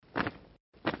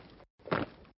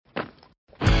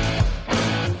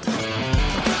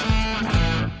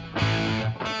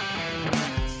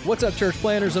What's up, church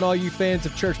planters and all you fans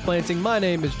of church planting? My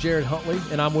name is Jared Huntley,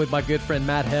 and I'm with my good friend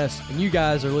Matt Hess, and you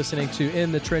guys are listening to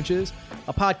In the Trenches,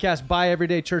 a podcast by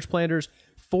everyday church planters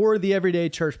for the everyday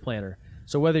church planter.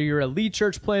 So whether you're a lead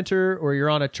church planter or you're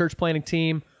on a church planting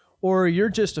team or you're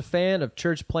just a fan of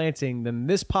church planting, then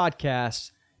this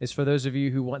podcast is for those of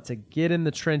you who want to get in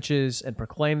the trenches and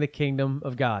proclaim the kingdom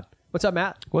of God. What's up,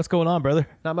 Matt? What's going on, brother?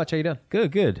 Not much. How you doing?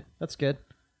 Good. That's good.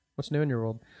 What's new in your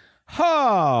world?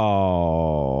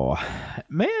 Oh,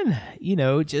 man,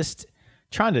 just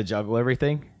trying to juggle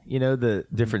everything, the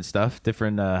different stuff,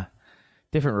 different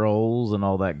roles and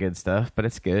all that good stuff, but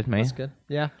it's good, man. That's good.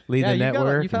 Yeah. Lead the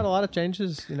network. You've had a lot of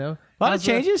changes, A lot of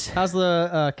changes? How's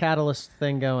the Catalyst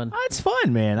thing going? It's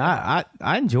fun, man. I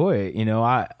enjoy it.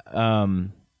 I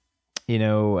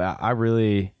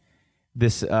really,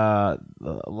 this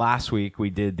last week we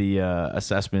did the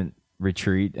assessment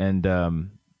retreat and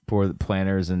for the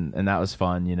planners, and that was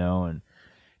fun, and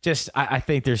just I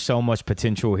think there's so much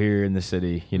potential here in the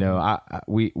city.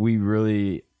 We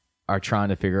really are trying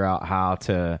to figure out how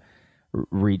to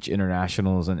reach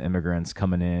internationals and immigrants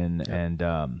coming in, and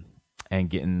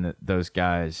getting those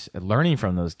guys, learning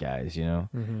from those guys.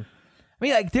 Mm-hmm. I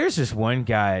mean, there's this one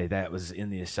guy that was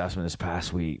in the assessment this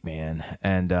past week, man,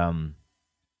 and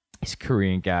he's a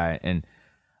Korean guy, and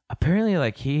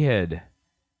apparently he had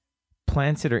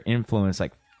planted or influenced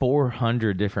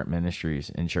 400 different ministries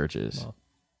in churches. Wow.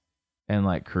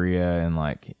 And Korea and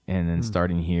then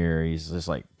starting here, he's just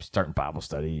starting Bible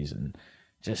studies, and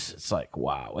just it's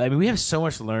wow. I mean, we have so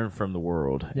much to learn from the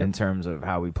world in terms of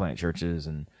how we plant churches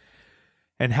and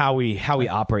how we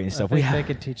operate and stuff. I think they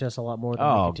could teach us a lot more than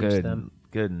we could teach them.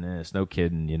 Goodness, no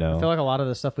kidding, I feel like a lot of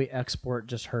the stuff we export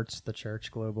just hurts the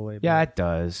church globally. Yeah, it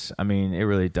does. I mean, it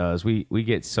really does. We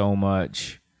get so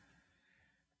much.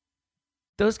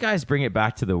 Those guys bring it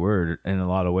back to the word in a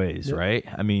lot of ways, right?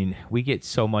 I mean, we get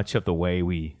so much of the way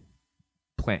we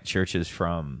plant churches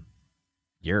from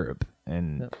Europe,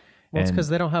 and well, it's because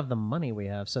they don't have the money we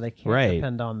have, so they can't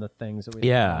depend on the things that we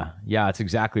have. Yeah, it's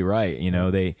exactly right.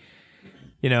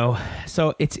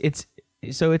 So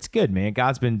it's good, man.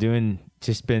 God's been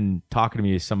talking to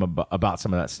me about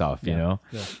some of that stuff, Yeah.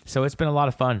 So it's been a lot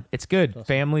of fun. It's good. Awesome.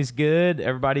 Family's good.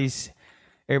 Everybody's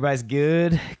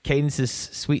good. Cadence is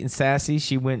sweet and sassy.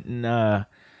 She went and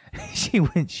she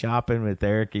went shopping with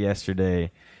Erica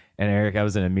yesterday, and I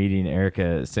was in a meeting.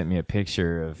 Erica sent me a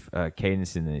picture of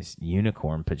Cadence in these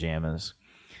unicorn pajamas,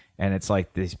 and it's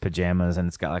these pajamas, and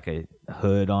it's got a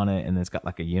hood on it, and it's got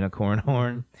a unicorn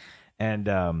horn,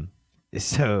 and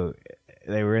so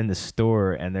they were in the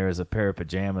store, and there was a pair of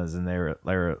pajamas, and they were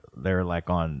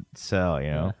on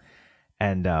sale,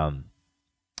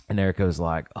 and Erica was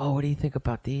like, "Oh, what do you think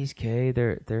about these, Kay?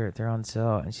 They're on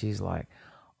sale." And she's like,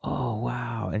 "Oh,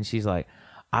 wow." And she's like,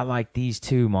 "I like these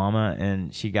too, Mama."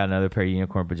 And she got another pair of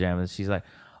unicorn pajamas. She's like,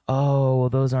 "Oh, well,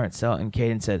 those aren't selling." And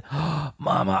Kaden said, "Oh,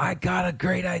 Mama, I got a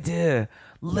great idea.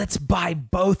 Let's buy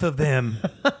both of them."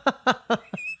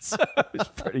 So it's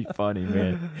pretty funny,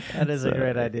 man. That is a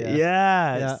great idea.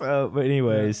 Yeah. So, but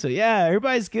anyway,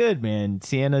 everybody's good, man.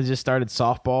 Sienna just started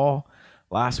softball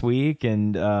last week,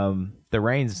 and the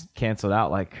rain's canceled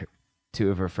out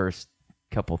two of her first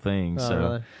couple things. Oh,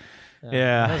 really?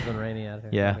 Yeah. It has been rainy out here.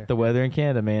 Yeah, the weather in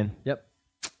Canada, man. Yep.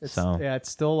 It's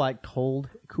still cold,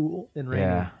 cool, and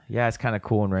rainy. Yeah, it's kind of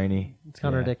cool and rainy. It's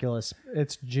kind of ridiculous.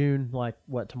 It's June,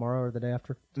 tomorrow or the day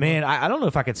after? Man, I don't know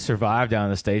if I could survive down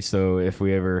in the States, though, if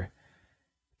we ever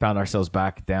found ourselves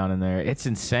back down in there. It's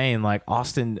insane.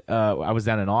 Austin, I was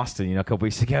down in Austin, a couple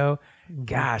weeks ago.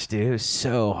 Gosh, dude, it was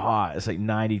so hot. It's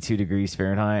 92 degrees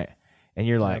Fahrenheit. And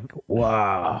you're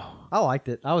wow. I liked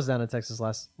it. I was down in Texas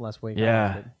last week. Yeah. I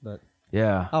liked it, but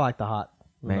yeah. I like the hot.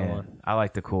 Man, I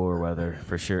like the cooler weather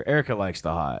for sure. Erica likes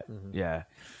the hot. Mm-hmm. Yeah.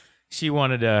 She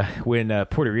wanted to, when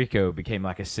Puerto Rico became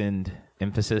a send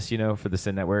emphasis, for the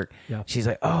Send Network. Yeah. She's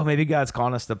like, "Oh, maybe God's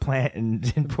calling us to plant in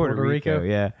Puerto Rico."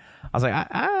 Yeah. I was like,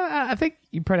 I think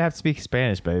you probably have to speak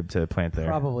Spanish, babe, to plant there.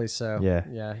 Probably so. Yeah.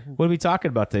 Yeah. What are we talking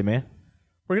about today, man?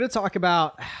 We're going to talk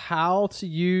about how to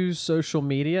use social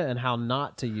media and how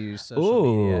not to use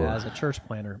social media as a church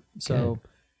planner. So,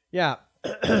 I'm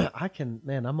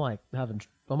I'm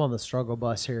on the struggle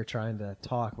bus here trying to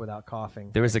talk without coughing.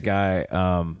 There was a guy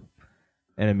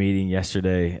in a meeting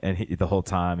yesterday, and the whole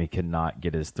time he could not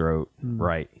get his throat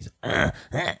right. He's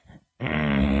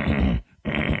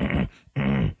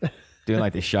doing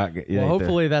the shot. Well,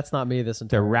 hopefully that's not me this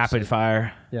entire the rapid episode.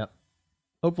 fire. Yep.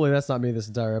 Hopefully that's not me this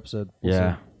entire episode. We'll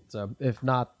see. So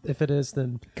if it is,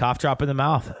 then cough drop in the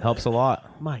mouth helps a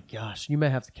lot. My gosh, you may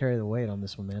have to carry the weight on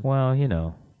this one, man. Well,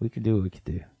 we can do what we can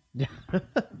do. Yeah.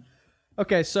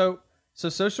 Okay, so So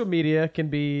social media can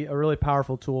be a really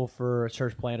powerful tool for a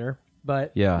church planter,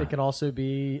 but Yeah. it can also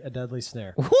be a deadly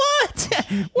snare. What?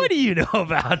 What do you know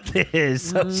about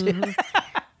this?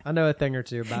 I know a thing or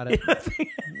two about it.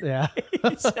 Yeah.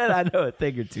 He said I know a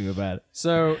thing or two about it.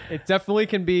 So it definitely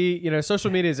can be,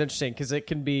 social media is interesting because it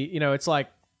can be, it's like,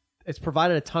 it's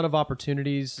provided a ton of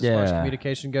opportunities as far as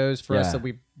communication goes for us that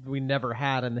we never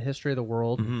had in the history of the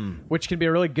world, which can be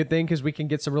a really good thing because we can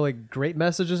get some really great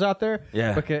messages out there.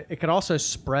 Yeah. But it can also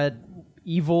spread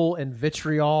evil and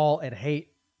vitriol and hate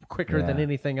quicker than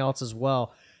anything else as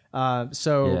well.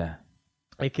 So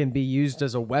it can be used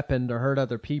as a weapon to hurt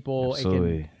other people.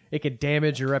 Absolutely. It can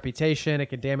damage your reputation. It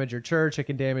can damage your church. It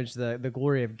can damage the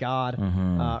glory of God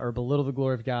or belittle the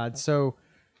glory of God. So,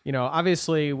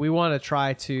 obviously we want to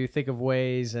try to think of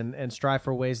ways and strive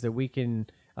for ways that we can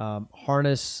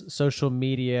harness social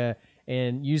media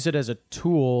and use it as a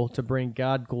tool to bring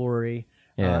God glory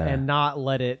and not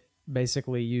let it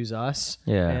basically use us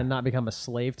and not become a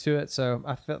slave to it. So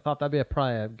I thought that'd be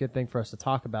probably a good thing for us to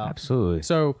talk about. Absolutely.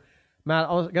 So, Matt,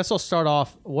 I guess I'll start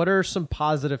off. What are some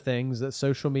positive things that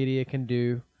social media can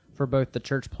do for both the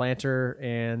church planter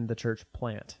and the church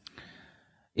plant?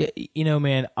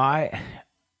 Man,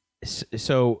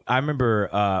 So I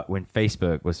remember when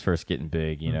Facebook was first getting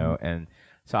big, and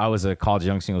so I was a college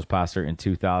young singles pastor in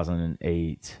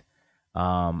 2008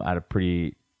 at a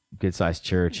pretty good sized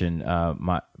church, and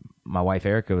my wife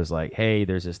Erica was like, "Hey,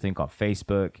 there's this thing called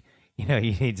Facebook. You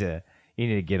need to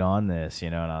get on this."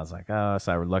 And I was like, "Oh,"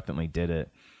 so I reluctantly did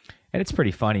it, and it's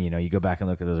pretty funny. You go back and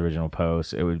look at those original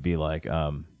posts. It would be like,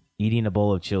 eating a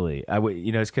bowl of chili. I would,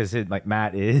 it's because like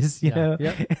Matt is,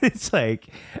 it's like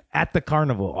at the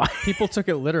carnival. People took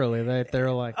it literally. They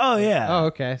were like, "Oh yeah, oh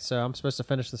okay, so I'm supposed to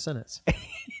finish the sentence."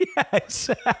 Yeah,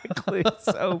 exactly. It's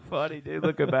so funny, dude.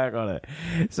 Looking back on it.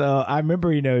 So I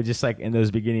remember, just like in those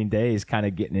beginning days, kind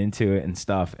of getting into it and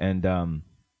stuff, and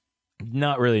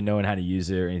not really knowing how to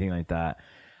use it or anything like that.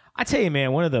 I tell you,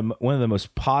 man, one of the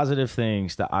most positive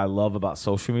things that I love about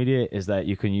social media is that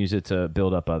you can use it to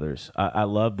build up others. I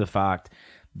love the fact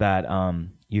that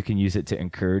you can use it to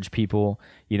encourage people.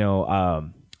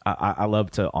 I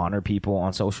love to honor people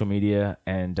on social media,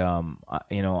 and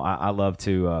I love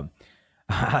to.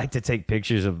 I like to take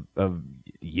pictures of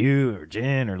you or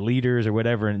Jen or leaders or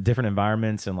whatever in different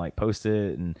environments and like post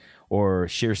it or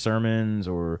share sermons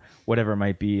or whatever it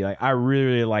might be. Like I really,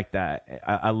 really like that.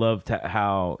 I love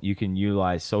how you can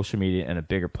utilize social media and a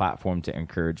bigger platform to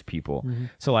encourage people.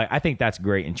 So like I think that's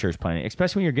great in church planning,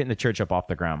 especially when you're getting the church up off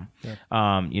the ground. Yeah.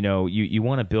 You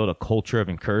want to build a culture of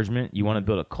encouragement. You want to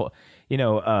build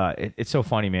it's so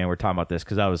funny, man. We're talking about this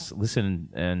because I was listening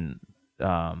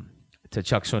to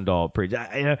Chuck Swindoll preach.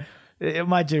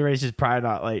 My generation is probably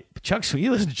not like Chuck Swindoll.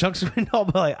 You listen to Chuck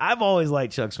Swindoll, but like I've always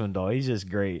liked Chuck Swindoll. He's just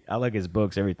great. I like his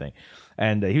books, everything,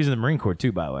 and he was in the Marine Corps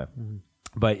too, by the way.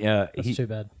 But that's too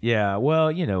bad. Yeah,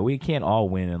 well, we can't all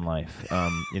win in life.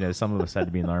 Some of us had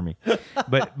to be in the Army,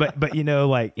 but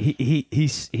like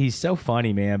he's so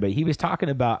funny, man. But he was talking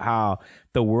about how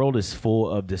the world is full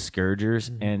of discouragers,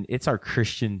 and it's our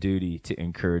Christian duty to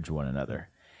encourage one another.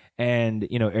 And,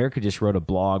 Erica just wrote a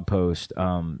blog post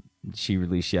she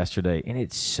released yesterday, and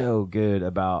it's so good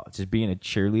about just being a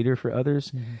cheerleader for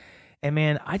others. And,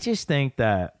 man, I just think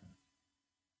that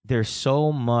there's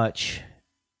so much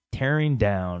tearing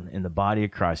down in the body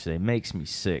of Christ today. It makes me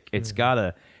sick. It's got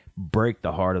to break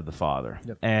the heart of the Father.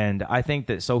 Yep. And I think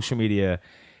that social media,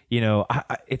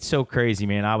 it's so crazy,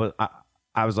 man.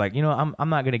 I was like, I'm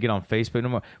not going to get on Facebook no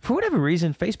more. For whatever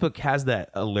reason, Facebook has that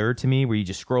allure to me where you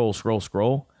just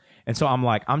scroll. And so I'm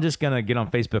like, I'm just going to get on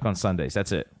Facebook on Sundays.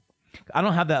 That's it. I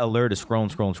don't have that allure to scroll on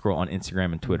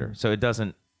Instagram and Twitter. So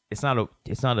it's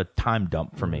not a time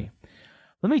dump for me.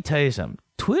 Let me tell you something.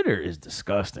 Twitter is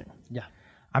disgusting. Yeah.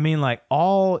 I mean, like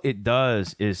all it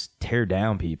does is tear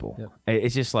down people. Yep.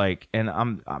 It's just like, and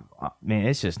man,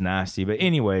 it's just nasty. But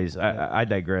anyways, I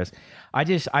digress. I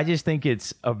just think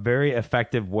it's a very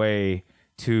effective way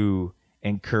to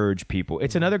encourage people.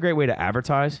 It's another great way to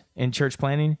advertise in church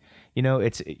planning.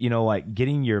 It's like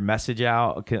getting your message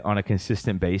out on a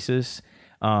consistent basis.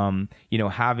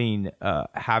 Having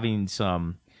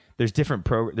some. There's different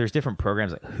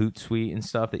programs like Hootsuite and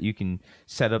stuff that you can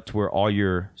set up to where all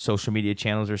your social media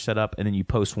channels are set up, and then you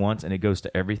post once and it goes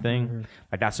to everything.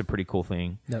 Like that's a pretty cool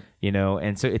thing. Yep.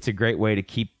 And so it's a great way to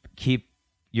keep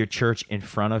your church in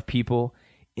front of people.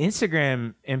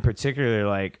 Instagram in particular,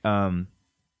 like I'm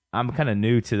kind of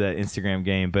new to the Instagram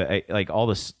game, but like all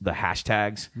the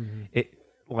hashtags.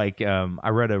 I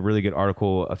read a really good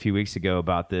article a few weeks ago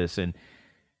about this and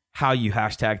how you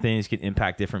hashtag things can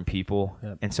impact different people.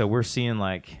 Yep. And so we're seeing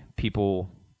like people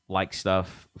like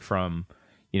stuff from,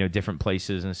 different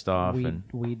places and stuff.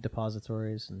 Weed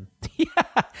depositories. And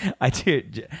I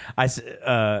did.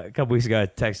 A couple weeks ago, I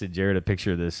texted Jared a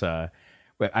picture of this.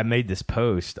 I made this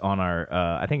post on our,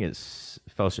 I think it's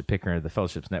Fellowship Pickering or the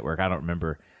Fellowships Network. I don't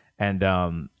remember. And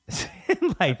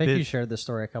I think you shared this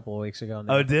story a couple of weeks ago.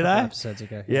 Oh, did I? Episodes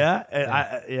ago. Yeah.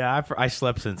 I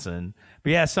slept since then.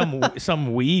 But yeah,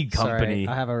 some weed company.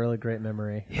 Sorry, I have a really great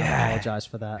memory. Yeah. I apologize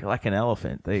for that. You're like an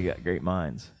elephant. They got great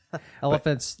minds.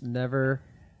 Elephants never.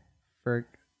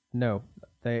 No,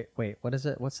 they wait. What is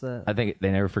it? What's the? I think they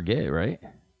never forget, right?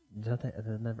 Don't they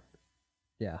never?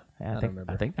 Yeah, I don't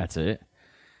remember. I think that's it.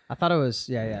 I thought it was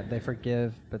they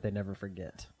forgive, but they never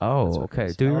forget. Oh,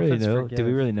 okay. Do we really Elephants know? forgive. Do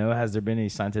we really know? Has there been any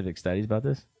scientific studies about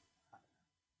this?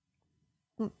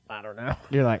 I don't know.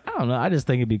 You're like, I don't know. I just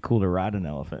think it'd be cool to ride an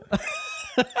elephant.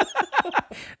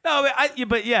 No,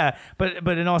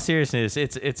 but in all seriousness,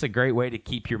 it's a great way to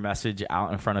keep your message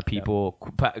out in front of people,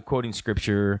 quoting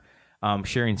scripture,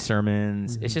 sharing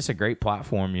sermons. It's just a great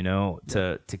platform,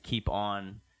 to keep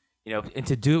on, and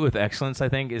to do it with excellence. I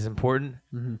think is important.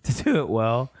 To do it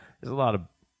well.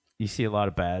 You see a lot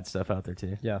of bad stuff out there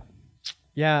too. Yeah.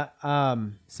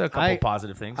 So a couple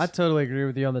positive things. I totally agree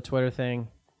with you on the Twitter thing.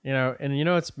 And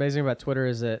what's amazing about Twitter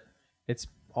is that it's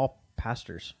all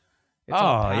pastors. It's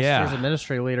all pastors and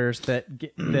ministry leaders that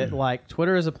like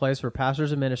Twitter is a place where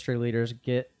pastors and ministry leaders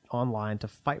get online to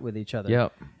fight with each other.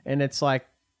 Yep. And it's like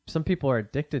some people are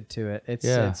addicted to it.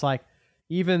 It's like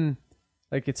even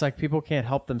like it's like people can't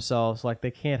help themselves. Like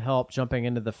they can't help jumping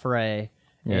into the fray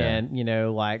and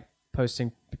like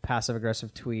posting passive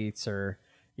aggressive tweets or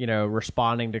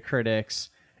responding to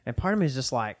critics. And part of me is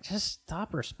just like, just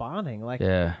stop responding. Like,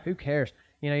 who cares?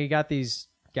 You got these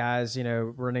guys,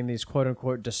 running these quote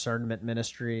unquote discernment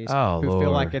ministries who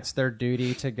feel like it's their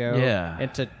duty to go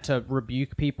and to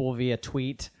rebuke people via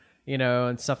tweet,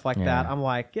 and stuff like that. I'm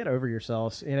like, get over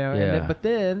yourselves, but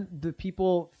then the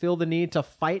people feel the need to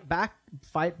fight back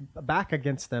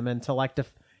against them and to like,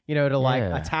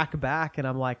 attack back. And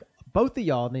I'm like, both of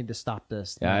y'all need to stop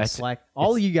this. Yeah, it's like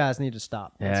all of you guys need to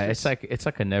stop. Yeah, it's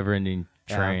like a never ending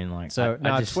train. Yeah. Like so,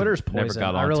 no, Twitter's poison.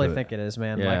 I really think it is,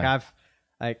 man. Yeah.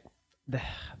 Like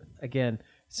again,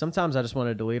 sometimes I just want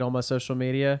to delete all my social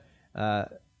media,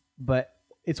 but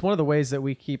it's one of the ways that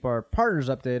we keep our partners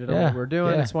updated on what we're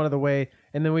doing. It's one of the way,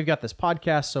 and then we've got this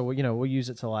podcast, so we'll use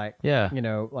it to like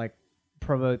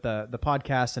promote the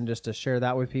podcast and just to share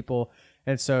that with people.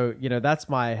 And so that's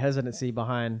my hesitancy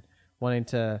behind wanting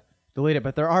to delete it.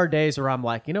 But there are days where I'm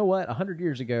like, 100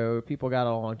 years ago, people got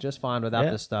along just fine without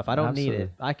this stuff. I don't need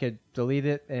it. I could delete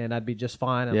it and I'd be just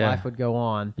fine and life would go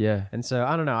on. Yeah. And so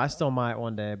I don't know. I still might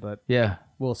one day, but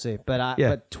we'll see. But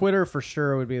but Twitter for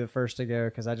sure would be the first to go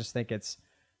because I just think it's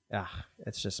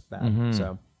just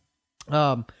bad.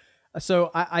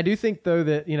 So I do think though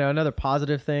that another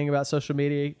positive thing about social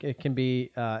media, it can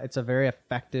be it's a very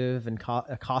effective and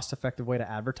a cost effective way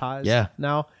to advertise.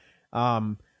 Now,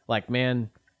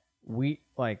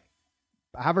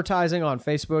 advertising on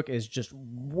Facebook is just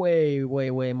way, way,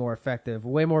 way more effective,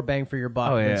 way more bang for your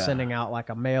buck than sending out like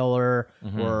a mailer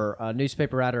or a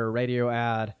newspaper ad or a radio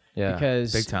ad. Yeah,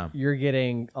 because big time. You're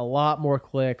getting a lot more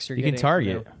clicks. You can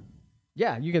target.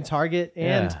 You can target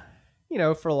and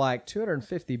for like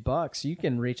 $250, you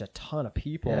can reach a ton of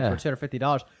people for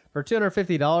 $250. For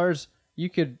 $250, you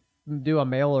could do a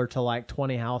mailer to like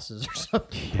 20 houses or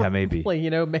something. Yeah, maybe.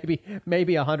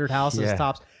 maybe 100 houses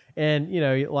tops. And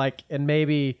and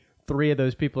maybe 3 of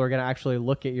those people are going to actually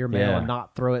look at your mail and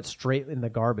not throw it straight in the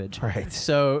garbage. Right.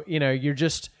 So, you're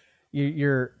just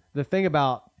you're the thing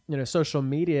about, social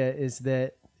media is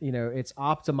that it's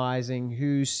optimizing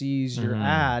who sees your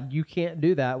ad. You can't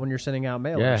do that when you're sending out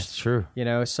mailers. Yeah, it's true.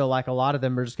 So like a lot of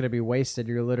them are just going to be wasted.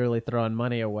 You're literally throwing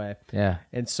money away. Yeah.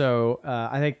 And so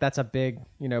I think that's a big,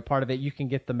 part of it. You can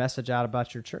get the message out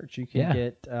about your church. You can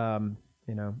get,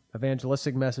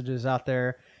 evangelistic messages out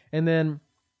there. And then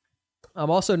I'm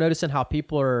also noticing how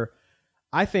people are,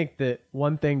 I think that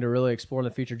one thing to really explore in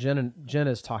the future, Jen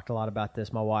has talked a lot about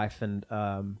this, my wife, and,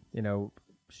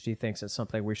 she thinks it's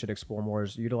something we should explore more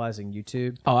is utilizing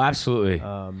YouTube. Oh, absolutely.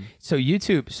 So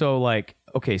YouTube, so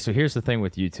here's the thing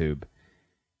with YouTube.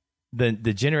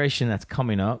 The generation that's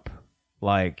coming up,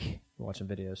 like watching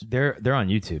videos, they're on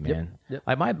YouTube, man. Yep.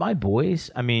 Like my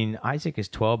boys, I mean, Isaac is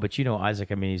 12, but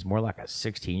Isaac, I mean, he's more like a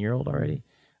 16-year-old already.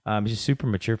 He's just super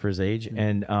mature for his age.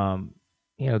 Mm-hmm.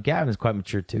 And Gavin's quite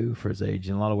mature too for his age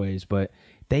in a lot of ways, but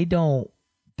they're on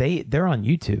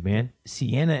YouTube, man.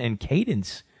 Sienna and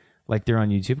Cadence, like they're on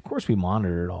YouTube. Of course, we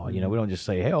monitor it all. We don't just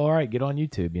say, "Hey, all right, get on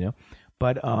YouTube."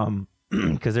 But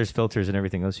because there's filters and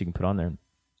everything else you can put on there.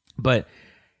 But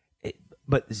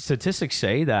statistics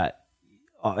say that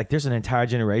like there's an entire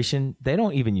generation, they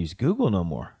don't even use Google no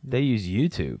more. They use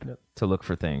YouTube to look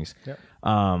for things. Yep.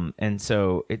 And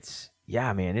so it's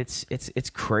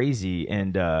crazy.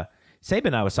 And Saba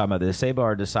and I was talking about this. Saba,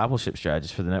 our discipleship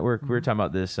strategist for the network, we were talking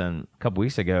about this a couple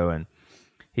weeks ago, and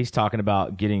he's talking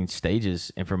about getting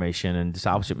stages information and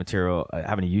discipleship material,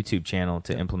 having a YouTube channel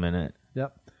to implement it.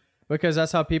 Yep. Because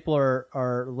that's how people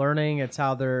are learning. It's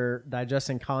how they're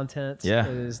digesting content. Yeah.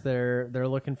 Is they're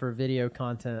looking for video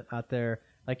content out there,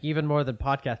 like even more than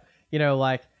podcast. You know,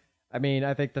 like, I mean,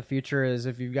 I think the future is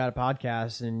if you've got a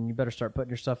podcast, and you better start putting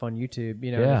your stuff on YouTube,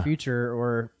 you know, in the future,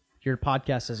 or your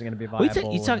podcast isn't going to be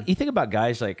viable. You think about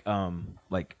guys like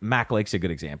Mac Lake's a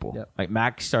good example. Yep. Like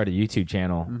Mac started a YouTube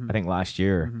channel, I think last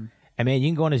year. And man, you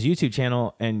can go on his YouTube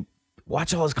channel and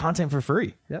watch all his content for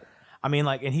free. Yep. I mean,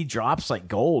 like, and he drops like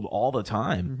gold all the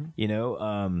time, you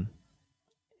know?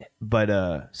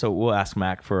 So we'll ask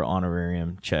Mac for an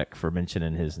honorarium check for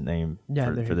mentioning his name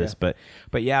for this. But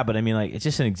I mean, like, it's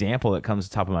just an example that comes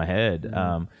to the top of my head.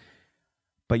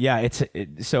 But yeah,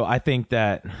 so I think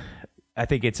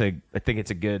it's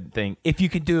a good thing if you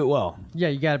can do it well. Yeah,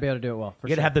 you got to be able to do it well. You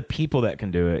got to have the people that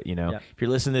can do it. You know, if you're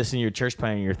listening to this in your church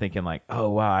planning, you're thinking like, oh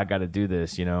wow, I got to do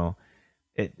this. You know,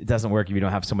 it doesn't work if you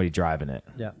don't have somebody driving it.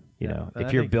 Yeah. You know,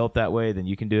 if you're built that way, then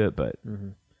you can do it. But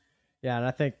yeah, and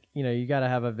I think, you know, you got to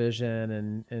have a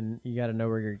vision, and you got to know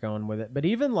where you're going with it. But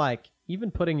even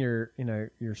putting your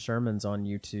sermons on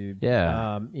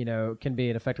YouTube, you know, can be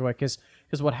an effective way, because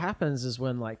what happens is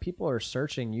when like people are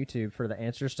searching YouTube for the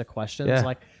answers to questions,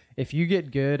 like if you get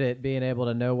good at being able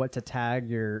to know what to tag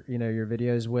your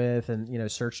videos with, and, you know,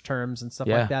 search terms and stuff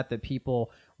like that people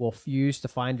will use to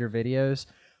find your videos.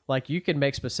 Like, you can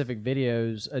make specific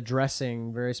videos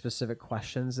addressing very specific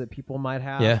questions that people might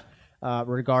have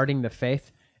regarding the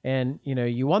faith. And, you know,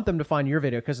 you want them to find your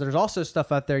video, because there's also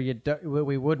stuff out there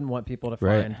we wouldn't want people to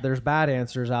find. There's bad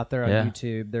answers out there on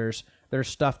YouTube. There's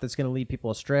stuff that's going to lead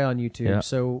people astray on YouTube.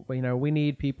 So, you know, we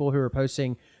need people who are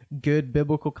posting good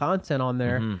biblical content on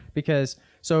there, because,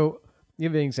 so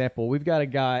give you an example. We've got a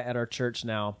guy at our church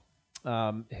now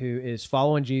who is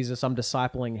following Jesus. I'm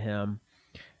discipling him.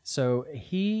 So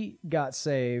he got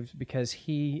saved because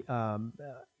he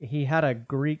had a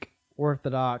Greek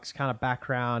Orthodox kind of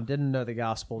background, didn't know the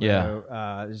gospel.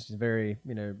 Though. It's very,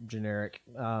 you know, generic.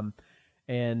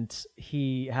 And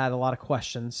he had a lot of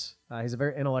questions. He's a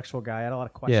very intellectual guy. He had a lot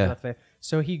of questions.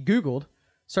 So he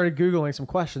started Googling some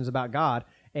questions about God.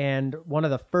 And one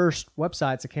of the first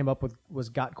websites that came up with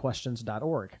was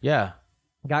gotquestions.org. Yeah.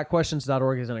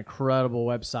 Gotquestions.org is an incredible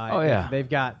website. Oh, yeah. They've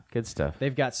got good stuff.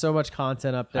 They've got so much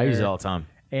content up there. I use it all the time.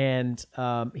 And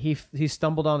he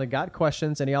stumbled on the Got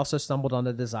Questions, and he also stumbled on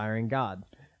the Desiring God,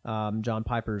 John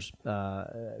Piper's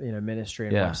ministry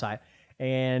and website.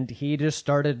 And he just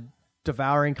started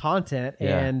devouring content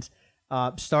and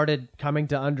started coming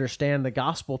to understand the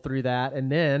gospel through that.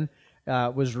 And then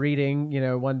was reading, you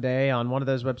know, one day on one of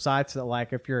those websites that,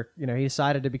 like, if you're, you know, he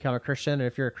decided to become a Christian, and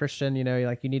if you're a Christian, you know,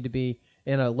 like, you need to be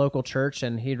in a local church.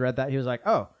 And he'd read that. He was like,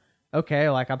 oh, okay,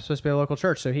 like, I'm supposed to be a local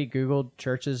church. So he Googled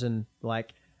churches, and I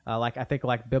think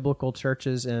biblical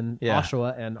churches in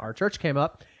Oshawa, and our church came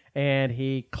up, and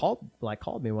he called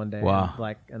me one day. Wow.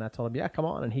 And I told him, yeah, come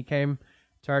on. And he came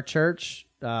to our church.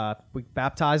 We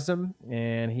baptized him,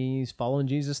 and he's following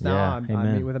Jesus now. I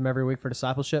meet with him every week for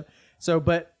discipleship. So,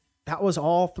 but that was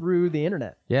all through the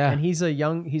internet. Yeah. And he's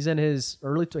in his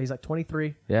he's like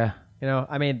 23. Yeah. You know,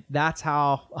 I mean, that's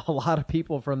how a lot of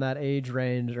people from that age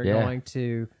range are going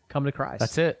to come to Christ.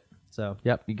 That's it. So,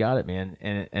 yep, you got it, man.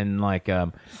 And like,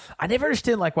 I never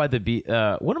understood like why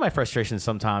one of my frustrations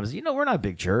sometimes, you know, we're not a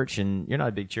big church, and you're not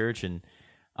a big church, and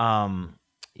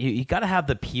you got to have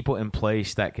the people in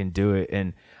place that can do it.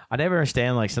 And I never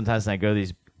understand, like, sometimes when I go to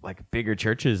these like bigger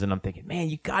churches, and I'm thinking, man,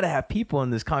 you got to have people in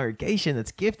this congregation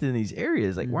that's gifted in these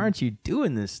areas. Like, why aren't you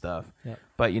doing this stuff? Yep.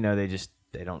 But, you know,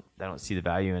 they don't see the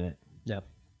value in it. Yeah.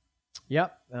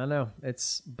 Yep. I know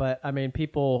but I mean,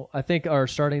 people, I think, are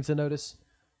starting to notice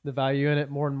the value in it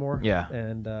more and more. Yeah.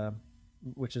 And,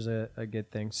 which is a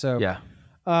good thing. So,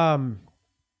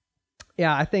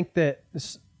 I think that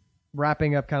this,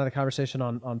 wrapping up kind of the conversation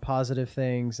on positive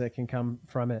things that can come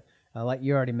from it. Like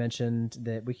you already mentioned,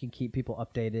 that we can keep people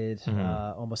updated,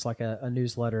 almost like a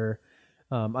newsletter.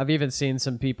 I've even seen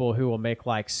some people who will make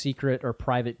like secret or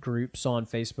private groups on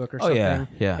Facebook or something.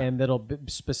 And that'll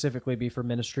specifically be for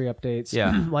ministry updates.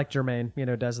 Yeah. Like Jermaine, you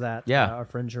know, does that. Yeah. Our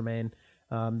friend Jermaine,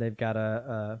 they've got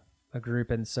a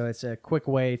group. And so it's a quick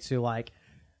way to like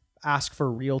ask for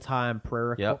real-time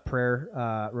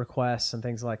prayer requests and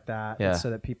things like that,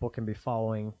 so that people can be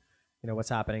following, you know, what's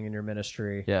happening in your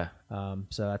ministry. Yeah.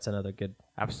 So that's another good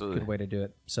way to do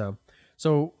it. So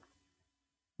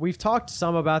we've talked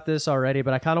some about this already,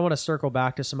 but I kind of want to circle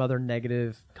back to some other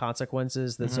negative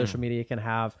consequences that social media can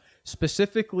have,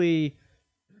 specifically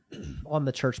on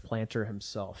the church planter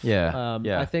himself. Yeah.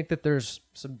 I think that there's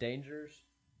some dangers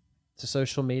to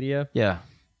social media. Yeah.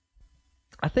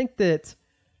 I think that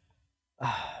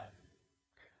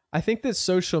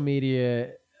social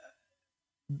media,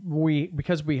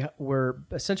 because we're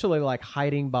essentially like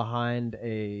hiding behind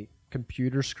a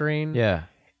computer screen. Yeah.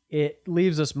 It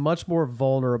leaves us much more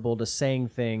vulnerable to saying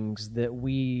things that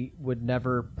we would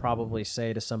never probably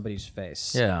say to somebody's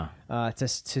face. Yeah. To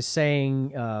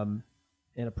saying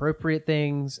inappropriate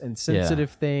things,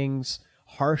 insensitive things,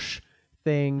 harsh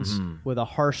things with a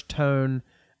harsh tone.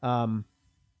 One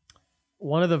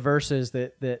of the verses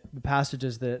the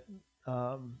passages that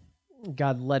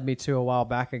God led me to a while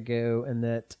back ago, and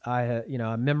that I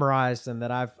memorized, and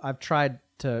that I've tried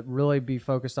to really be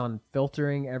focused on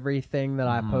filtering everything that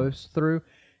I post through,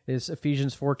 is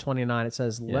Ephesians 4:29. It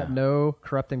says, "Let no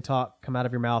corrupting talk come out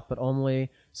of your mouth, but only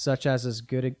such as is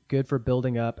good for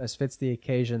building up, as fits the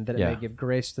occasion, that it may give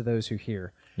grace to those who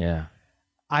hear." Yeah.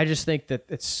 I just think that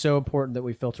it's so important that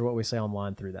we filter what we say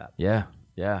online through that. Yeah.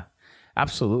 Yeah.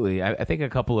 Absolutely. I think a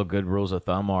couple of good rules of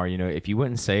thumb are, if you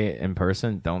wouldn't say it in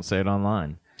person, don't say it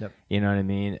online. Yep. You know what I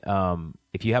mean?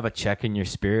 If you have a check in your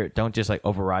spirit, don't just like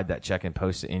override that check and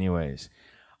post it anyways.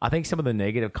 I think some of the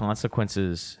negative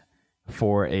consequences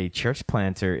for a church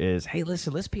planter is, hey,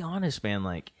 listen, let's be honest, man.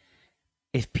 Like,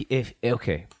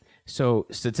 so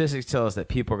statistics tell us that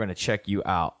people are going to check you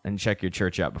out and check your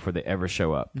church out before they ever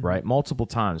show up, right? Multiple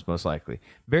times, most likely.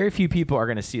 Very few people are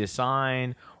going to see a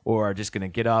sign or are just going to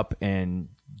get up and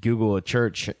Google a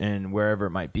church and wherever it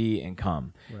might be and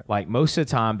come. Right. Like, most of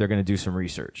the time, they're going to do some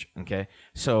research, okay?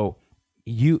 So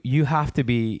you have to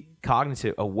be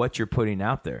cognizant of what you're putting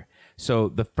out there. So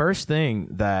the first thing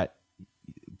that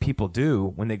people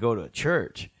do when they go to a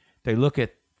church, they look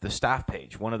at the staff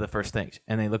page, one of the first things,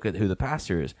 and they look at who the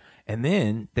pastor is, and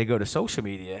then they go to social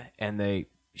media and they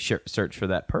search for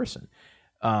that person.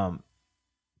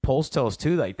 Polls tell us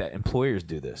too, like, that employers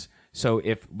do this. So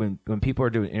when people are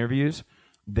doing interviews,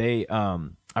 they I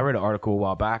read an article a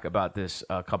while back about this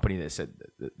company that said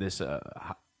this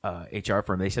HR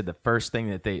firm. They said the first thing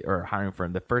that they, or hiring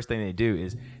firm, the first thing they do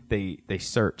is they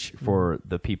search for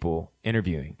the people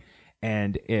interviewing,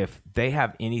 and if they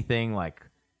have anything like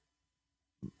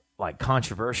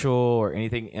controversial or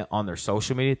anything on their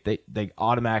social media, they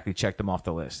automatically check them off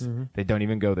the list. They don't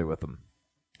even go there with them.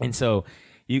 And so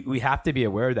we have to be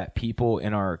aware that people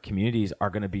in our communities are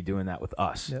going to be doing that with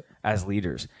us as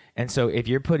leaders. And so if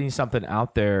you're putting something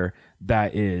out there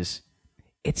that is,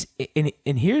 and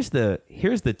here's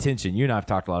the tension. You and I have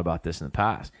talked a lot about this in the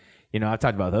past. I've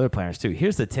talked about other planners too.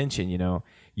 Here's the tension.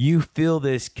 You feel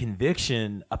this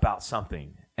conviction about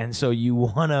something, and so you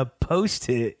want to post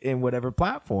it in whatever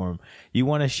platform you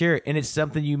want to share it. And it's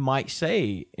something you might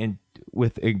say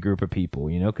with a group of people,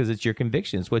 because it's your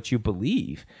conviction. It's what you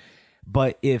believe.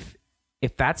 But if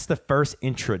that's the first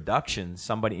introduction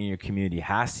somebody in your community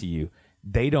has to you,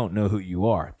 they don't know who you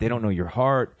are. They don't know your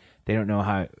heart. They don't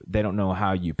know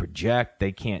how you project.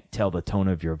 They can't tell the tone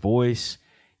of your voice,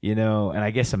 and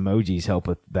I guess emojis help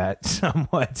with that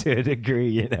somewhat to a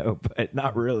degree, but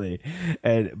not really.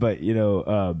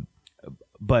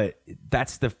 But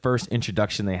that's the first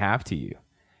introduction they have to you.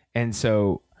 And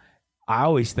so I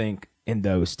always think in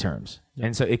those terms. Yep.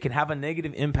 And so it can have a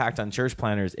negative impact on church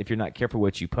planners if you're not careful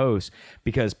what you post,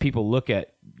 because people look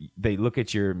at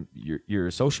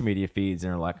your social media feeds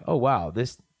and are like, oh, wow,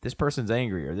 this person's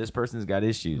angry, or this person's got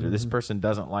issues, or this person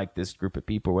doesn't like this group of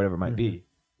people, or whatever it might be.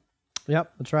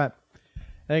 Yep, that's right.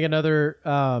 I think another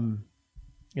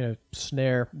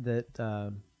snare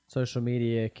that social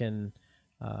media can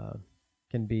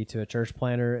be to a church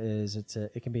planter is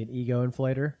it can be an ego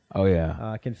inflator. Oh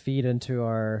yeah. It can feed into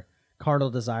our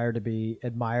carnal desire to be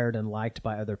admired and liked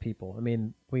by other people. I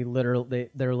mean,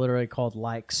 they're literally called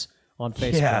likes on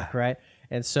Facebook, right?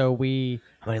 And so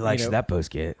how many likes did that post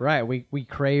get? Right. We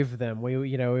crave them.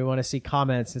 We want to see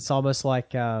comments. It's almost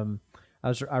like I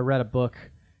read a book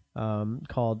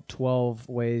called 12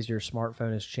 Ways Your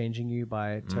Smartphone is Changing You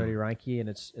by Tony Reinke, and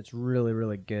it's really,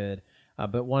 really good.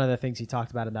 But one of the things he talked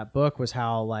about in that book was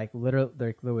how literally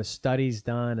there was studies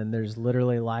done, and there's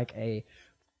literally like a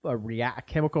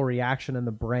chemical reaction in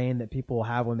the brain that people will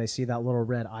have when they see that little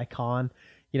red icon,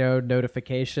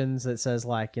 notifications that says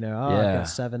I've got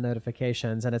 7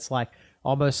 notifications, and it's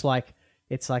almost like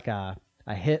it's like a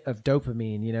hit of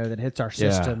dopamine, that hits our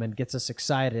system and gets us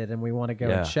excited, and we want to go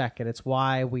and check. And it's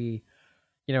why we,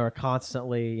 are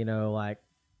constantly,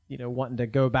 wanting to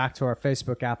go back to our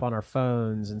Facebook app on our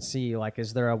phones and see, like,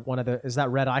 is there is that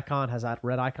red icon? Has that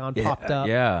red icon popped up?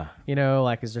 Yeah.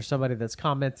 Like, is there somebody that's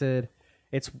commented?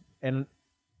 And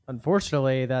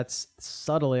unfortunately, that's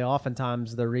subtly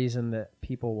oftentimes the reason that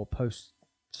people will post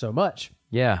so much.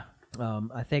 Yeah.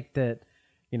 I think that,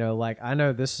 like, I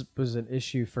know this was an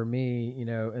issue for me,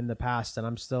 in the past, and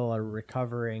I'm still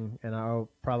and I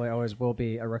probably always will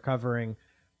be a recovering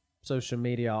social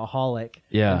media-aholic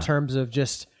in terms of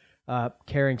just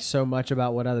caring so much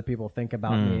about what other people think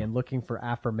about me and looking for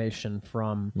affirmation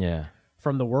from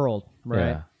the world,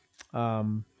 right? Yeah.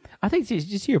 I think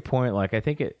just to your point, like, I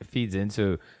think it feeds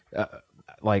into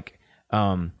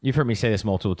you've heard me say this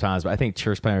multiple times, but I think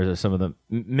church planners are some of the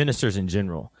ministers in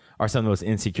general are some of the most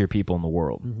insecure people in the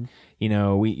world.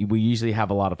 Mm-hmm. We usually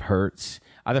have a lot of hurts,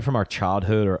 either from our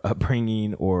childhood or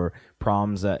upbringing or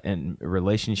problems in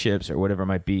relationships or whatever it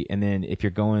might be. And then if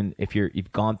you've gone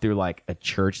through like a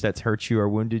church that's hurt you or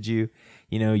wounded you,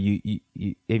 if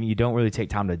you don't really take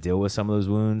time to deal with some of those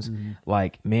wounds, mm-hmm.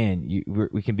 like, man,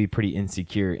 we can be pretty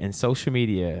insecure. And social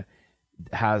media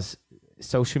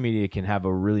can have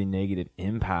a really negative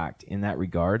impact in that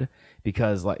regard,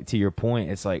 because, like, to your point,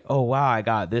 it's like, oh wow, I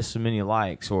got this many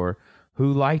likes, or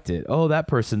who liked it? Oh, that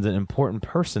person's an important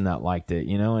person that liked it.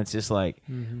 It's just like,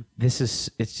 mm-hmm.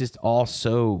 It's just all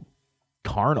so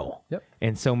carnal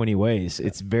in so many ways.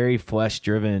 It's very flesh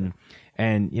driven.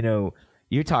 And,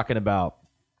 you're talking about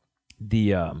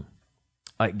the,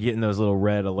 like, getting those little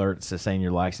red alerts to saying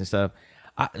your likes and stuff.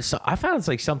 So I found it's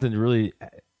like something really,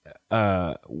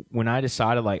 when I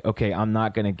decided, like, okay, I'm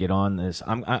not going to get on this.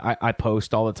 I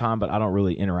post all the time, but I don't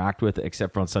really interact with it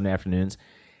except for on Sunday afternoons.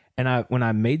 And when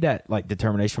I made that, like,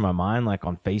 determination in my mind, like,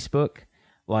 on Facebook,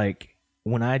 like,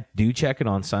 when I do check it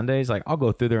on Sundays, like, I'll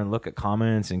go through there and look at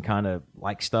comments and kind of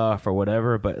like stuff or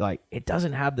whatever, but, like, it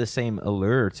doesn't have the same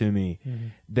allure to me mm-hmm.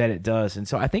 that it does. And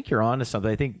so I think you're onto something.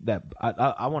 I think that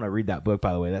I want to read that book,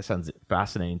 by the way. That sounds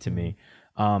fascinating to mm-hmm.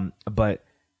 me. But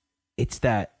it's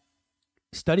that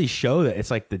studies show that it's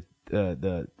like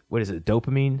the what is it,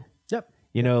 dopamine? Yep.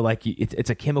 Like, it's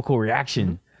a chemical reaction.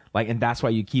 Mm-hmm. Like, and that's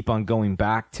why you keep on going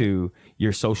back to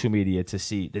your social media to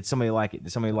see, did somebody like it? Did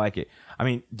somebody like it? I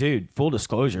mean, dude, full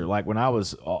disclosure, like, when I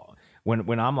was,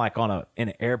 when I'm like in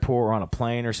an airport or on a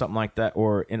plane or something like that,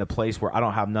 or in a place where I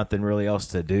don't have nothing really else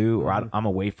to do, or I'm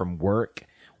away from work,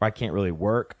 where I can't really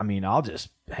work, I mean, I'll just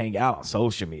hang out on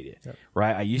social media,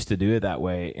 right? I used to do it that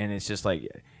way. And it's just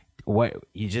like, what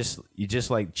you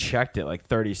just like checked it like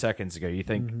 30 seconds ago. You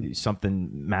think mm-hmm. something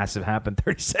massive happened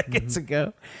 30 seconds mm-hmm.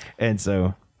 ago. And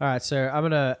so... All right,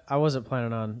 so I wasn't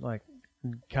planning on, like,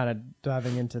 kind of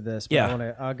diving into this, but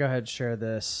I'll go ahead and share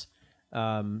this.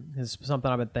 It's something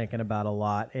I've been thinking about a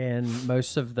lot, and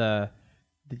most of the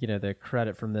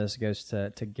credit from this goes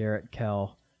to Garrett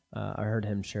Kell. I heard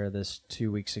him share this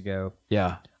 2 weeks ago.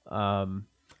 Yeah.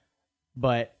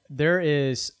 But there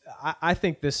is, I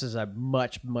think this is a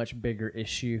much, much bigger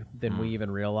issue than we even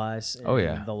realize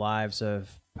in the lives of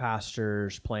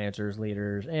pastors, planters,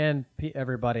 leaders, and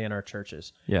everybody in our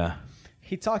churches. Yeah.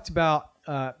 He talked about,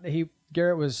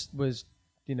 Garrett was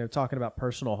talking about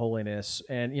personal holiness.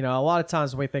 And, a lot of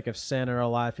times when we think of sin in our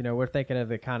life, we're thinking of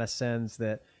the kind of sins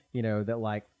that,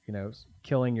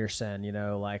 killing your sin,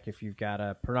 like if you've got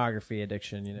a pornography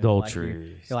addiction,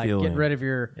 adultery, like getting rid of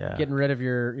your,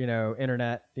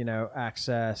 internet,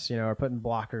 access, or putting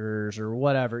blockers or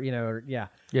whatever,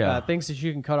 things that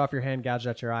you can cut off your hand, gouge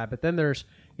out your eye. But then there's,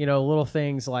 little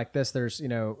things like this. There's,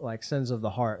 like sins of the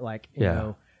heart, like,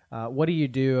 what do you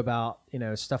do about,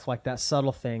 stuff like that,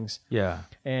 subtle things. Yeah.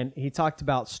 And he talked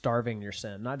about starving your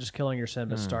sin, not just killing your sin,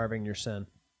 but starving your sin.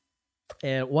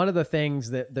 And one of the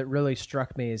things that really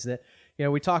struck me is that,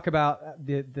 we talk about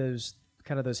those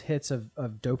hits of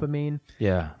dopamine.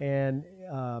 Yeah. And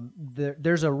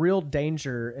there's a real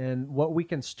danger. And what we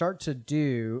can start to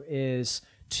do is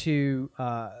to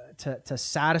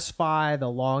satisfy the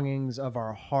longings of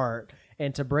our heart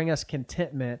and to bring us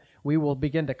contentment. We will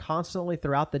begin to constantly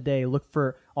throughout the day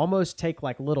take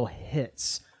like little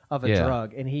hits of a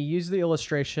drug. And he used the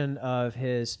illustration of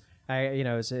his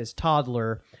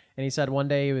toddler. And he said one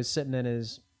day he was sitting in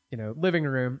his, living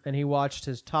room, and he watched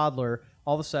his toddler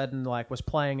all of a sudden, like, was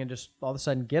playing, and just all of a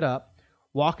sudden get up,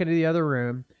 walk into the other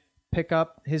room, pick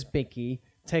up his binky,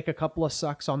 take a couple of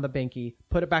sucks on the binky,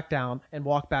 put it back down, and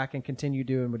walk back and continue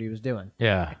doing what he was doing.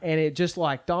 Yeah. And it just,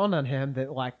 like, dawned on him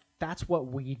that, like, that's what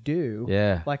we do.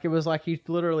 Yeah. Like, it was like he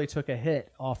literally took a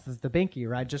hit off of the binky,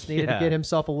 right? Just needed to get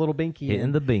himself a little binky.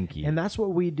 Hitting the binky. And that's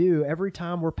what we do every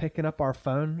time we're picking up our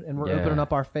phone and we're opening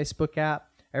up our Facebook app.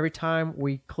 Every time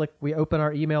we open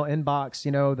our email inbox,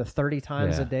 the 30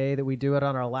 times a day that we do it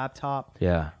on our laptop.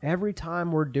 Yeah. Every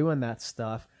time we're doing that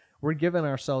stuff, we're giving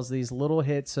ourselves these little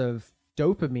hits of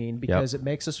dopamine because it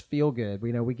makes us feel good.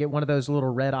 We get one of those little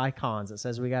red icons that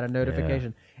says we got a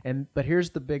notification. But here's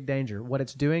the big danger. What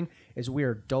it's doing is we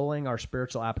are dulling our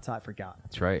spiritual appetite for God.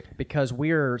 That's right. Because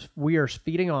we are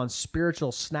feeding on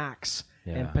spiritual snacks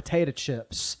and potato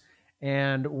chips,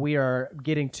 and we are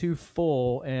getting too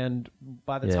full, and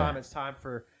by the time it's time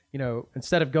for,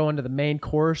 instead of going to the main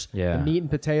course, the meat and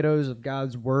potatoes of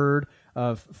God's word,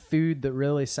 of food that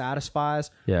really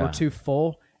satisfies, we're too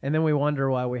full. And then we wonder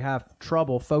why we have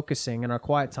trouble focusing in our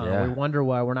quiet time. Yeah. We wonder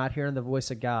why we're not hearing the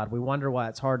voice of God. We wonder why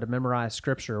it's hard to memorize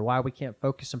scripture, why we can't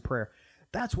focus in prayer.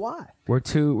 That's why. We're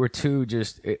too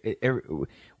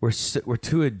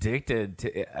addicted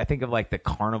to, I think of like the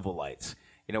carnival lights.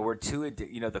 We're too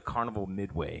the carnival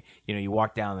midway. You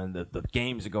walk down and the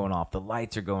games are going off, the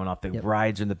lights are going off, the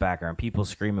rides are in the background, people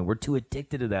screaming. We're too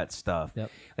addicted to that stuff.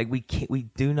 Yep. Like we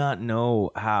do not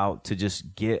know how to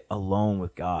just get alone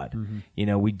with God.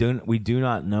 Mm-hmm. We do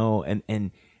not know,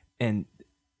 and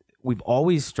we've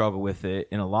always struggled with it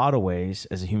in a lot of ways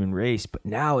as a human race, but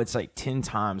now it's like 10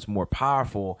 times more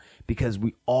powerful because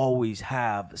we always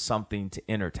have something to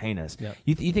entertain us. Yep.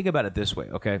 You think about it this way,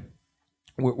 okay?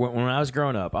 When I was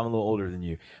growing up, I'm a little older than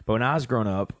you, but when I was growing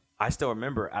up, I still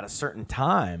remember at a certain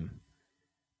time,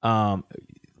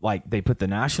 like they put the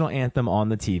national anthem on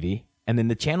the TV and then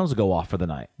the channels go off for the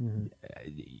night. Mm-hmm.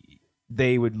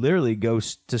 They would literally go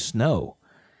to snow.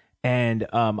 And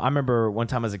I remember one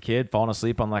time as a kid falling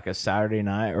asleep on like a Saturday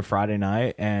night or Friday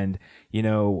night, and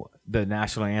the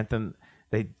national anthem.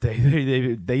 They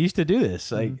used to do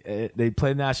this. Like they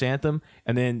played the national anthem,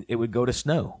 and then it would go to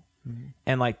snow,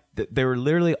 and like they were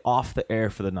literally off the air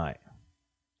for the night.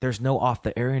 There's no off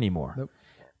the air anymore. Nope.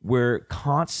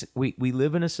 We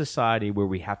live in a society where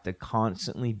we have to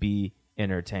constantly be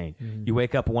entertained. Mm-hmm. You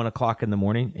wake up 1 o'clock in the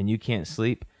morning and you can't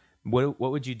sleep. What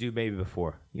would you do maybe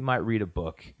before? You might read a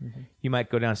book. Mm-hmm. You might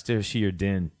go downstairs to your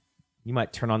den. You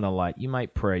might turn on the light. You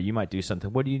might pray. You might do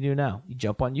something. What do you do now? You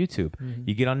jump on YouTube. Mm-hmm.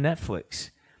 You get on Netflix.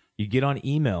 You get on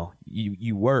email.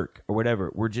 You work or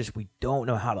whatever. We don't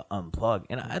know how to unplug,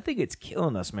 and I think it's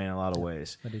killing us, man, in a lot of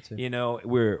ways. I do too.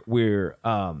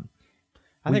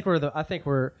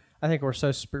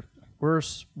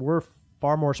 We're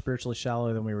far more spiritually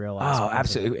shallow than we realize. Oh,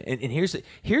 absolutely. And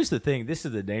here's the thing. This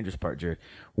is the dangerous part, Jared.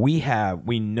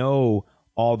 We know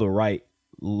all the right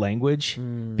language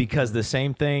because the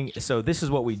same thing. So this is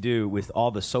what we do with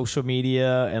all the social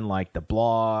media and like the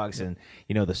blogs and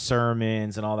the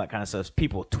sermons and all that kind of stuff.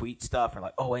 People tweet stuff and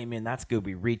like, oh, amen, that's good.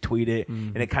 We retweet it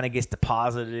and it kind of gets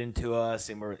deposited into us,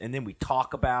 and then we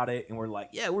talk about it and we're like,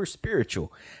 yeah, we're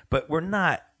spiritual, but we're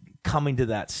not coming to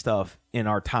that stuff in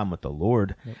our time with the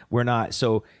Lord. Yep. We're not.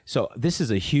 So this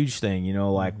is a huge thing,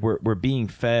 like we're being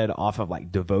fed off of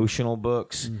like devotional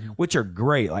books, which are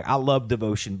great. Like I love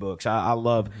devotion books. I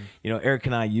love, Eric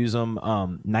and I use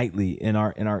them nightly in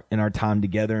our time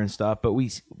together and stuff,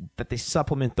 but they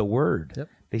supplement the word. Yep.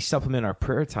 They supplement our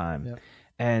prayer time. Yep.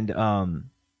 And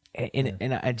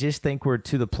I just think we're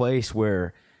to the place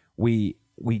where we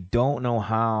don't know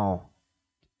how.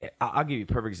 I'll give you a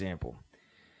perfect example.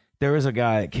 There was a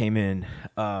guy that came in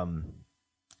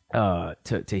to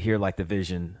hear like the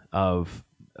vision of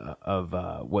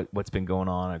what's been going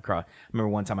on across. I remember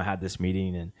one time I had this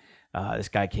meeting and this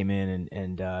guy came in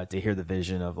and to hear the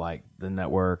vision of like the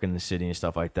network and the city and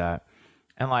stuff like that.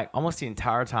 And like almost the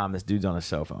entire time, this dude's on his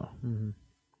cell phone.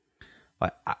 Mm-hmm.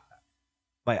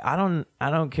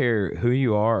 I don't care who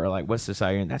you are or like what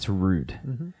society you're in. That's rude.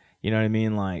 Mm-hmm. You know what I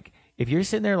mean? Like if you're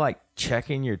sitting there like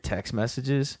checking your text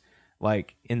messages,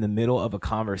 like in the middle of a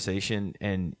conversation,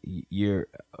 and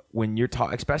especially when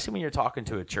you're talking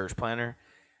to a church planner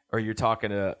or you're talking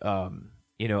to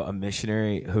a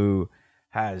missionary who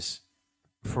has,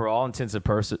 for all intents and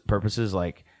purposes,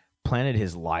 like planted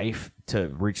his life to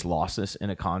reach lostness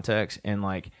in a context, and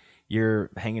like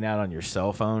you're hanging out on your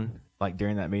cell phone like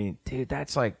during that meeting, dude,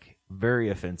 that's like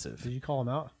very offensive. Did you call him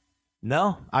out?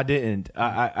 No, I didn't.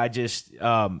 I just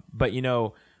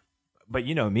But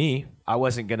me, I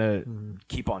wasn't gonna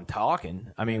keep on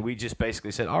talking. I mean, we just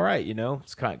basically said, "All right,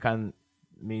 it's kind of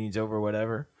meeting's over,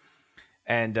 whatever."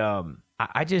 And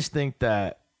I just think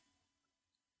that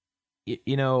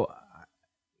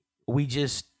we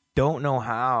just don't know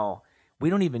how. We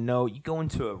don't even know. You go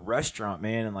into a restaurant,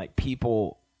 man, and like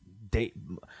people date,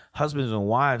 husbands and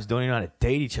wives don't even know how to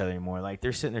date each other anymore. Like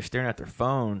they're sitting there staring at their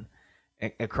phone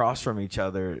across from each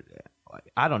other.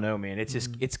 I don't know, man. It's just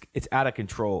it's out of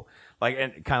control. like,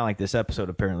 and kind of like this episode,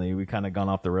 apparently we kind of gone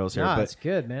off the rails here. Nah, but it's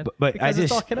good, man. But because I just,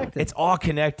 it's all connected. It's all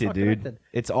connected, dude. connected.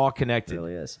 It's all connected. It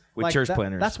really is. With Like church that,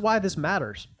 planners. That's why this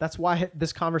matters. That's why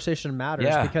this conversation matters.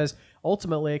 Yeah. Because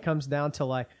ultimately it comes down to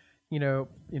like, you know,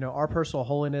 our personal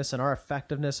holiness and our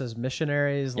effectiveness as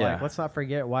missionaries. Yeah. Like, let's not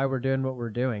forget why we're doing what we're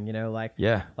doing. You know, like,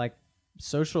 Yeah. like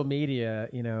social media.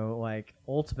 You know, like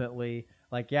ultimately,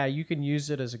 like, yeah, you can use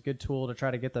it as a good tool to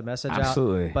try to get the message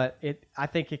Absolutely. out. But I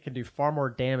think it can do far more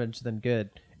damage than good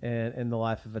in the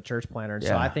life of a church planner. And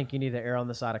so Yeah. I think you need to err on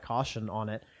the side of caution on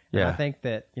it. And Yeah. I think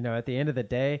that, you know, at the end of the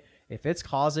day, if it's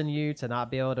causing you to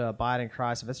not be able to abide in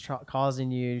Christ, if it's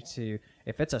causing you to,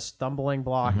 if it's a stumbling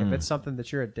block, if it's something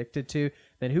that you're addicted to,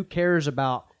 then who cares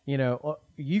about, you know,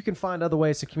 you can find other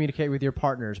ways to communicate with your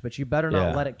partners, but you better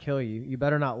not Yeah. let it kill you. You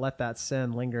better not let that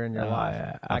sin linger in your life.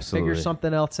 Yeah, like, absolutely. figure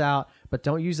something else out, but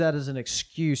don't use that as an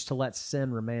excuse to let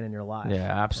sin remain in your life. Yeah,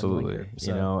 and absolutely. linger.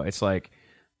 You know, it's like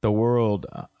the world,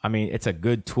 I mean, it's a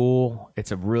good tool.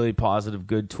 It's a really positive,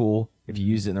 good tool if you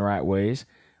use it in the right ways,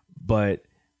 but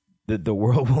the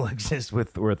world will exist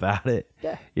without it.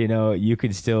 Yeah. You know, you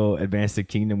can still advance the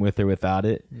kingdom with or without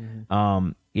it.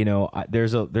 You know,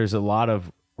 there's a lot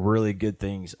of really good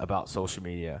things about social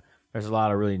media. There's a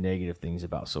lot of really negative things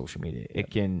about social media.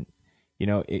 It can, you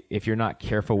know, if you're not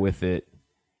careful with it,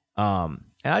 and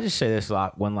I just say this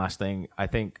one last thing. I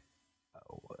think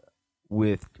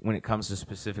when it comes to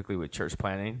specifically with church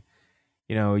planning,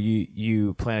 you know,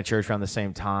 you plan a church around the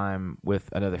same time with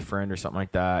another friend or something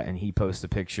like that, and he posts a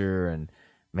picture, and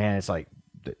man, it's like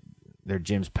their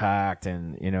gym's packed,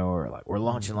 and you know, or like we're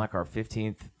launching like our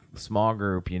 15th small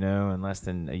group, you know, in less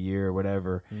than a year or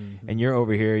whatever, and you're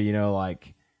over here, you know,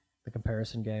 like The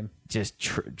comparison game. just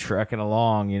trekking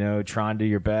along, you know, trying to do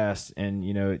your best, and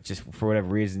you know, just for whatever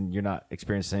reason, you're not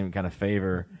experiencing the same kind of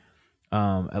favor,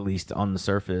 at least on the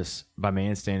surface by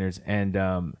man standards, and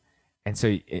so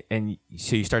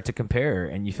you start to compare,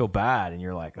 and you feel bad, and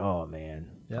you're like, oh man,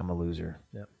 Yep. I'm a loser.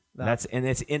 Yep.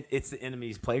 It's the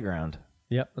enemy's playground.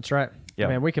 Yep, that's right. Yep.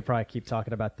 Man, we could probably keep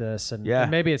talking about this, and, Yeah.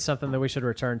 and maybe it's something that we should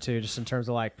return to, just in terms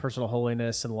of like personal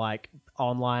holiness and like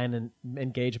online and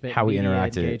engagement, How we media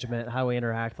interact it. engagement, how we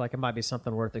interact. Like, it might be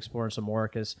something worth exploring some more,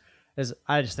 because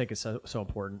I just think it's so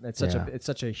important. It's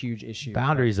such a huge issue.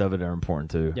 Boundaries of it are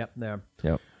important too. Yep. No.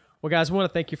 Yep. Well, guys, we want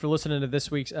to thank you for listening to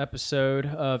this week's episode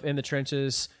of In the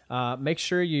Trenches. Make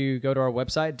sure you go to our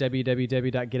website,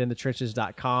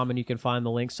 www.getinthetrenches.com, and you can find the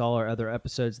links to all our other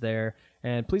episodes there.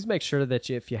 And please make sure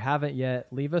that if you haven't yet,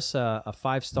 leave us a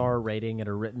 5-star rating and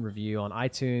a written review on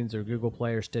iTunes or Google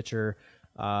Play or Stitcher.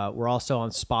 We're also on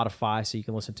Spotify, so you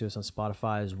can listen to us on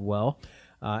Spotify as well.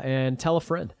 And tell a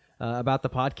friend about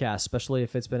the podcast, especially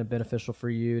if it's been beneficial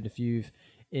for you and if you've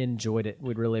enjoyed it.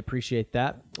 We'd really appreciate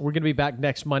that. We're going to be back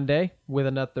next Monday with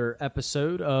another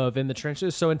episode of In the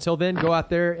Trenches. So until then, go out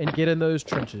there and get in those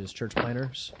trenches, church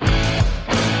planners.